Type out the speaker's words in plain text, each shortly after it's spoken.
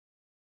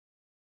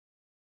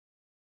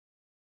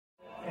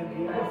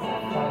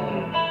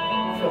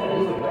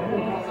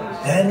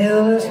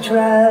Daniel is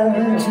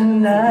traveling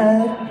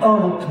tonight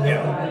on a plane.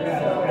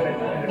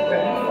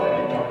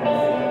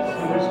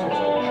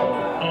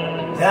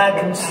 I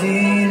can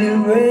see the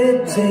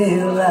red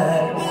tail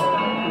lights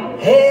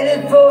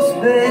headed for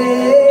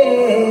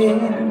Spain.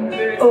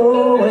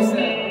 Oh, and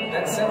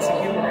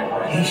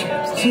he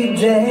see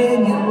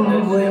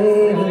Daniel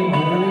waving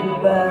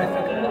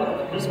goodbye.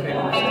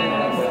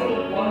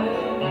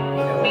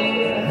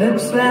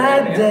 Looks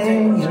like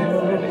Daniel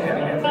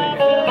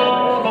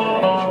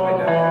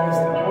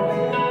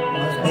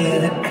must be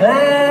the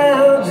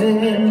clouds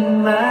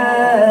in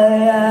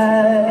my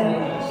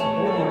eyes.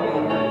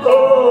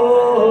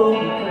 Oh,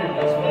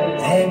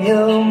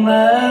 Daniel,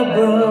 my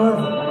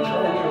brother,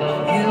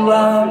 you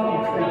are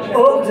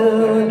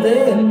older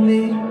than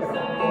me.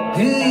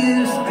 Do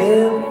you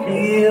still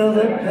feel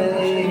the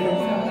pain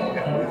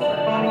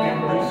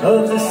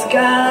of the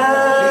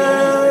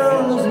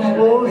skies and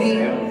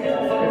warrior?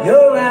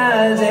 Your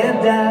eyes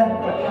have died.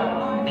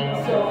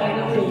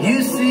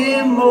 You see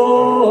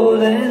more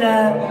than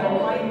I.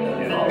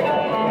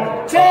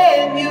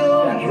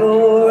 Daniel,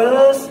 you're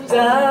a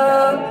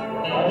star,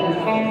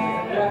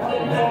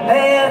 the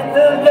path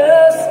of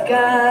the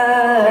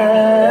sky.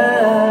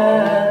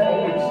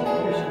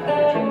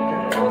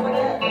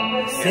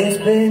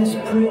 Spain's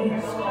pretty,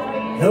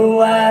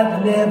 though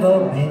I've never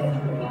been.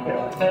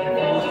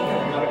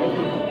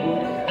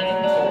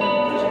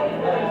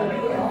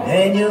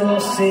 Daniel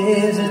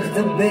says it's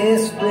the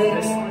best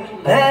place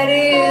that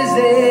he's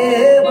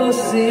ever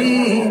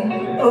seen.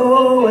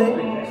 Oh,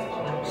 and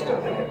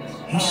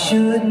he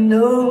should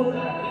know,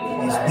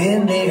 he's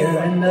been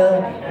there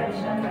enough.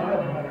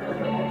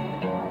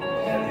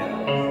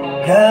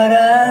 God,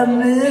 I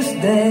miss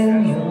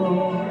Daniel.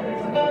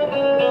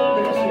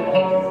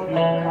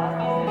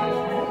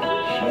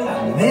 I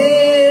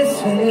miss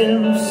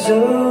him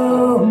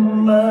so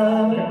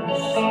much.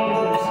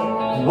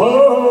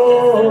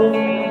 Whoa,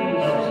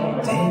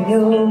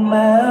 Daniel,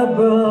 my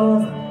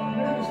brother,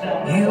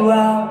 you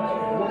are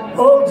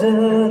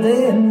older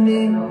than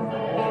me.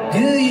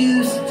 Do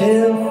you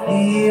still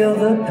feel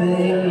the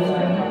pain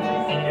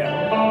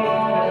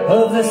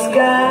of the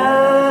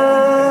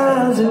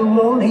skies that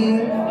won't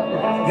heal?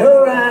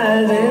 Your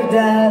eyes have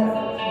died.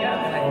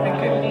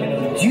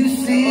 But you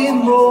see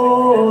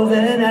more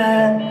than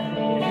I.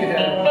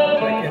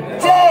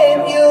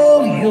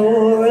 Daniel,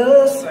 you're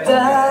a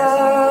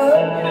star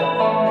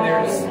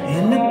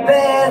in the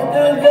path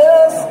of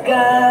the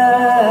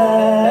sky.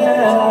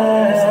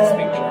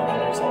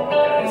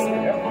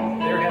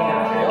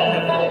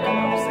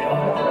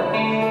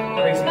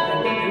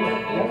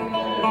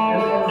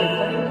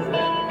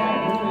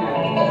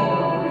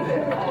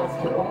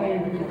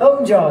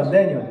 Elton John,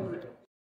 Daniel.